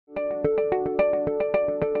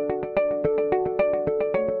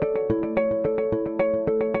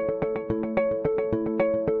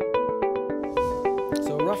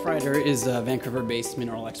Roughrider is a Vancouver-based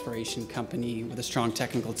mineral exploration company with a strong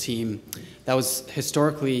technical team that was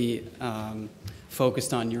historically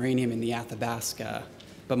focused on uranium in the Athabasca.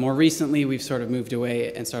 But more recently, we've sort of moved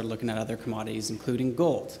away and started looking at other commodities, including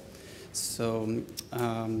gold. So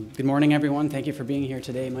good morning, everyone. Thank you for being here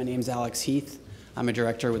today. My name's Alex Heath. I'm a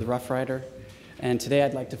director with Roughrider. And today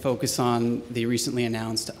I'd like to focus on the recently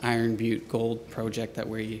announced Iron Butte gold project that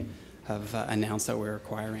we have announced that we're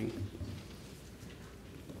acquiring.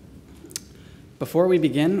 Before we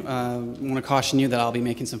begin, I want to caution you that I'll be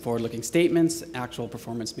making some forward-looking statements. Actual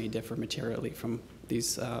performance may differ materially from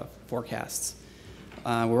these forecasts.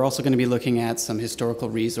 We're also going to be looking at some historical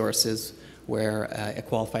resources where a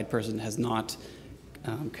qualified person has not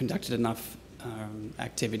conducted enough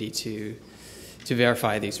activity to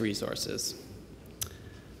verify these resources.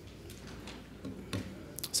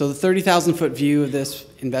 So the 30,000-foot view of this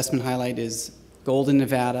investment highlight is gold in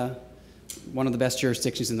Nevada, one of the best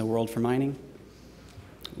jurisdictions in the world for mining.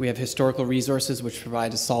 We have historical resources which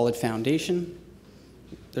provide a solid foundation.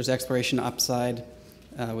 There's exploration upside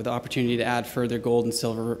with the opportunity to add further gold and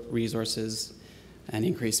silver resources and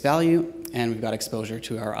increase value, and we've got exposure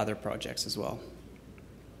to our other projects as well.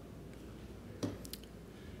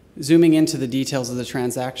 Zooming into the details of the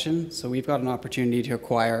transaction, so we've got an opportunity to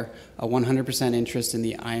acquire a 100% interest in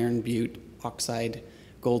the Iron Butte oxide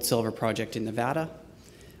gold-silver project in Nevada.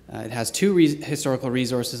 It has two historical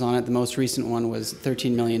resources on it. The most recent one was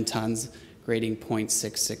 13 million tons, grading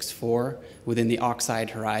 0.664 within the oxide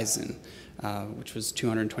horizon, which was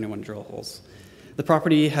 221 drill holes. The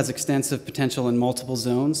property has extensive potential in multiple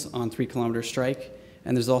zones on 3-kilometer strike,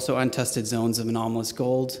 and there's also untested zones of anomalous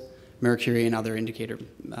gold, mercury, and other indicator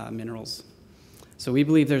minerals. So we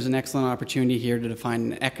believe there's an excellent opportunity here to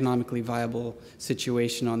define an economically viable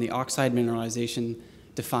situation on the oxide mineralization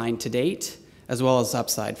defined to date, as well as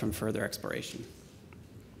upside from further exploration.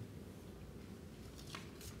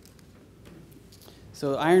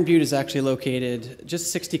 So Iron Butte is actually located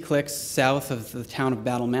just 60 clicks south of the town of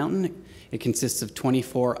Battle Mountain. It consists of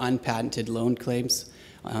 24 unpatented loan claims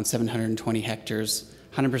on 720 hectares,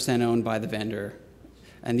 100% owned by the vendor.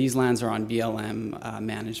 And these lands are on BLM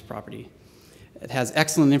managed property. It has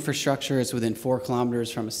excellent infrastructure. It's within 4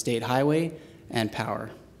 kilometers from a state highway and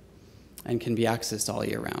power, and can be accessed all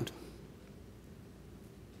year round.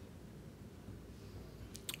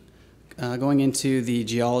 Going into the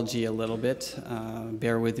geology a little bit,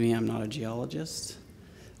 bear with me, I'm not a geologist.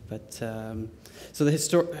 But so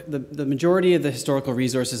the majority of the historical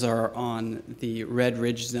resources are on the Red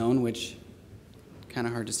Ridge zone, which kind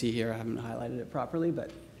of hard to see here, I haven't highlighted it properly,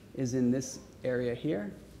 but is in this area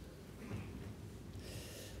here.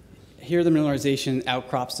 Here the mineralization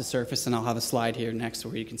outcrops to surface, and I'll have a slide here next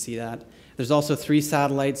where you can see that. There's also 3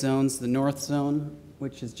 satellite zones, the north zone,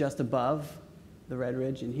 which is just above the Red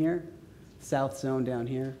Ridge in here, south zone down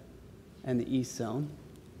here, and the east zone.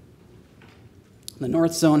 The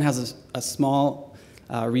north zone has a small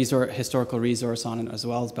historical resource on it as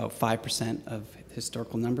well. It's about 5% of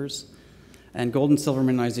historical numbers. And gold and silver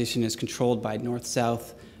mineralization is controlled by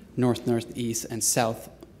north-south, north-northeast, and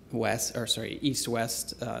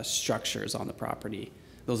east-west structures on the property.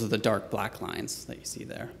 Those are the dark black lines that you see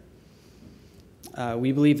there.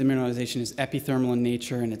 We believe the mineralization is epithermal in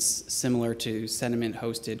nature, and it's similar to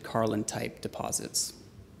sediment-hosted Carlin-type deposits.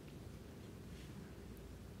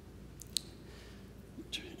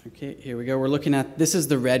 Okay, here we go. We're looking at, this is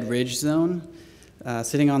the Red Ridge zone,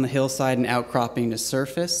 sitting on the hillside and outcropping to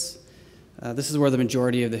surface. This is where the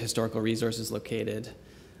majority of the historical resource is located.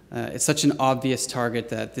 It's such an obvious target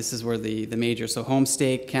that this is where the majors, so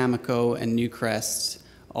Homestake, Cameco, and Newcrest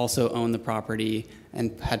also own the property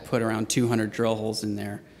and had put around 200 drill holes in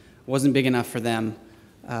there. It wasn't big enough for them,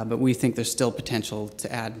 but we think there's still potential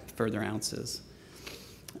to add further ounces.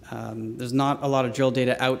 There's not a lot of drill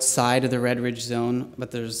data outside of the Red Ridge zone, but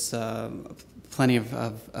there's plenty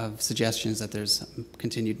of suggestions that there's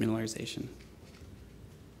continued mineralization.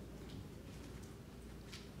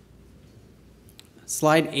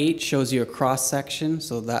 Slide 8 shows you a cross-section,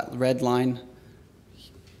 so that red line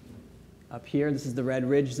up here, this is the Red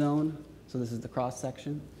Ridge zone, so this is the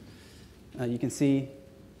cross-section. You can see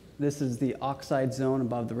this is the oxide zone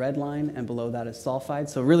above the red line, and below that is sulfide.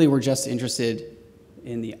 So really we're just interested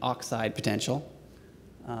in the oxide potential.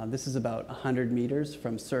 This is about 100 meters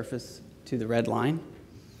from surface to the red line.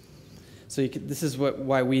 So this is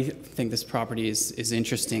why we think this property is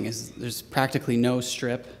interesting, is there's practically no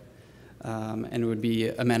strip, and it would be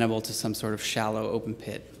amenable to some sort of shallow open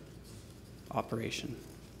pit operation.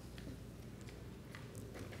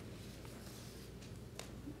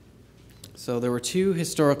 So there were 2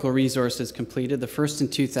 historical resources completed. The first in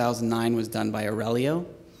 2009 was done by Aurelio.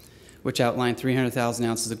 which outlined 300,000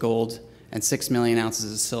 ounces of gold and 6 million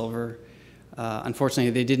ounces of silver.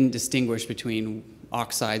 Unfortunately, they didn't distinguish between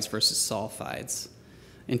oxides versus sulfides.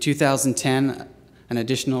 In 2010, an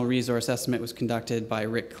additional resource estimate was conducted by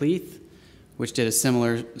Heath, which did a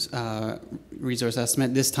similar resource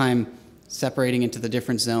estimate, this time separating into the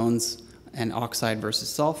different zones and oxide versus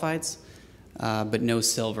sulfides, but no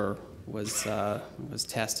silver was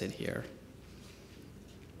tested here.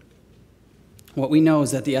 What we know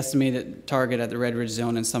is that the estimated target at the Red Ridge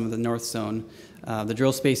zone and some of the north zone, the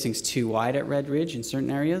drill spacing's too wide at Red Ridge in certain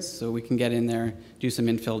areas, so we can get in there, do some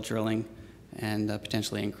infill drilling, and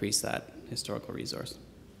potentially increase that historical resource.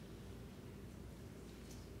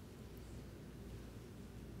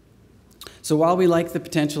 So while we like the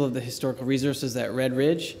potential of the historical resources at Red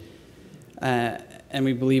Ridge, and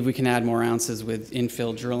we believe we can add more ounces with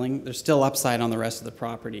infill drilling, there's still upside on the rest of the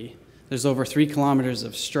property. There's over 3 kilometers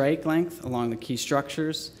of strike length along the key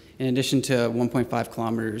structures, in addition to 1.5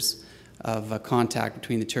 kilometers of contact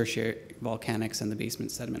between the tertiary volcanics and the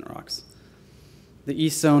basement sediment rocks. The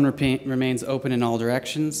east zone remains open in all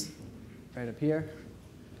directions, right up here,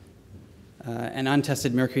 and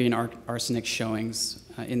untested mercury and arsenic showings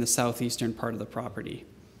in the southeastern part of the property.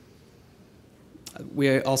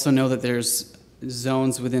 We also know that there's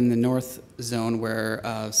zones within the north zone where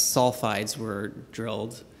sulfides were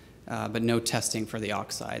drilled, but no testing for the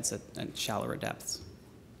oxides at shallower depths.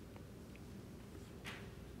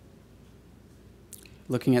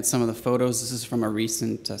 Looking at some of the photos, this is from a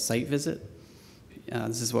recent site visit.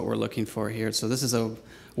 This is what we're looking for here. So this is a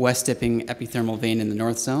west-dipping epithermal vein in the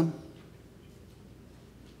north zone.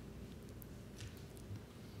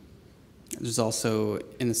 There's also,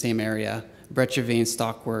 in the same area, breccia vein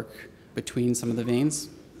stockwork between some of the veins.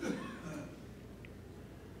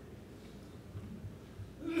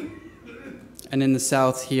 And in the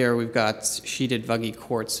south here, we've got sheeted vuggy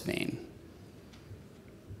quartz vein.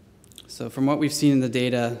 So from what we've seen in the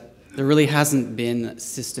data, there really hasn't been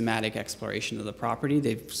systematic exploration of the property.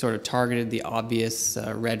 They've sort of targeted the obvious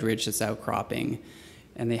Red Ridge that's outcropping,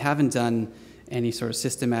 and they haven't done any sort of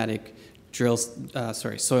systematic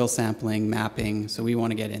soil sampling, mapping, so we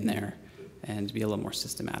want to get in there and be a little more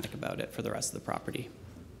systematic about it for the rest of the property.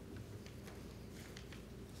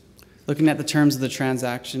 Looking at the terms of the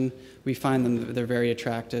transaction, we find them, they're very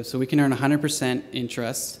attractive. So we can earn 100%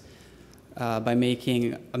 interest by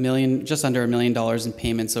making just under $1 million in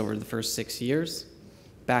payments over the first 6 years,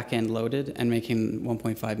 back-end loaded, and making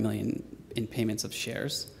 $1.5 million in payments of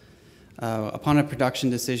shares. Upon a production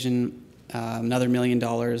decision, another $1 million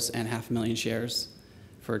and 500,000 shares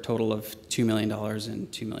for a total of $2 million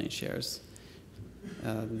and 2 million shares.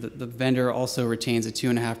 The vendor also retains a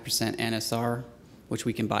 2.5% NSR, which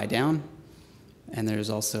we can buy down, and there's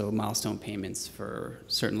also milestone payments for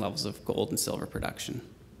certain levels of gold and silver production.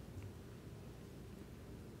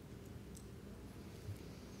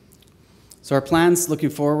 So our plans looking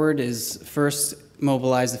forward is first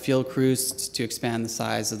mobilize the field crews to expand the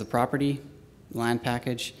size of the property, land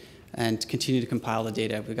package, and to continue to compile the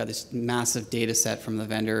data. We've got this massive data set from the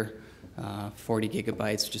vendor, 40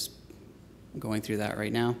 gigabytes, just going through that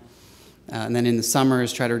right now. And then in the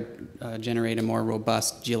summers, try to generate a more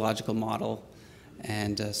robust geological model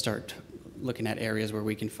and start looking at areas where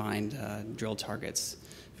we can find drill targets.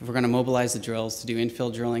 If we're going to mobilize the drills to do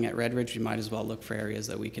infill drilling at Red Ridge, we might as well look for areas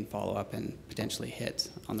that we can follow up and potentially hit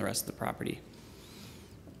on the rest of the property.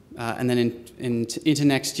 And then into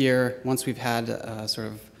next year, once we've had sort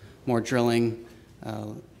of more drilling,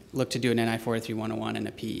 look to do an NI 43-101 and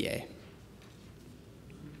a PEA.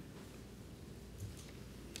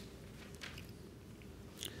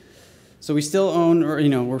 So we still own,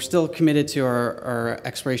 or we're still committed to our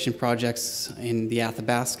exploration projects in the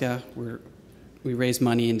Athabasca. We raised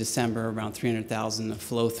money in December, around $300,000 of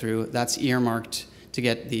flow through. That's earmarked to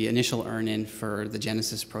get the initial earn-in for the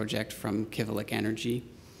Genesis project from Kivalliq Energy.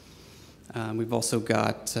 We've also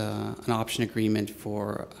got an option agreement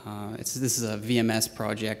for, this is a VMS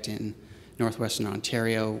project in northwestern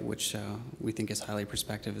Ontario, which we think is highly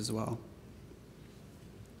prospective as well.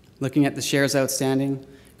 Looking at the shares outstanding,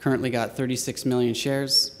 currently got 36 million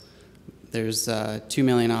shares. There's 2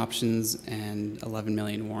 million options and 11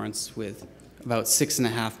 million warrants, with about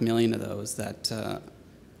 6.5 million of those that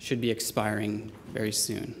should be expiring very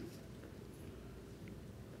soon.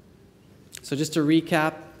 So just to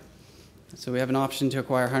recap, so we have an option to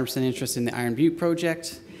acquire 100% interest in the Iron Butte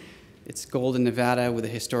project. It's gold in Nevada with a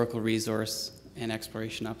historical resource and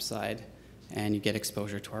exploration upside, and you get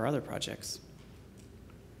exposure to our other projects.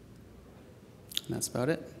 And that's about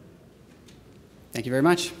it. Thank you very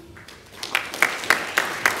much.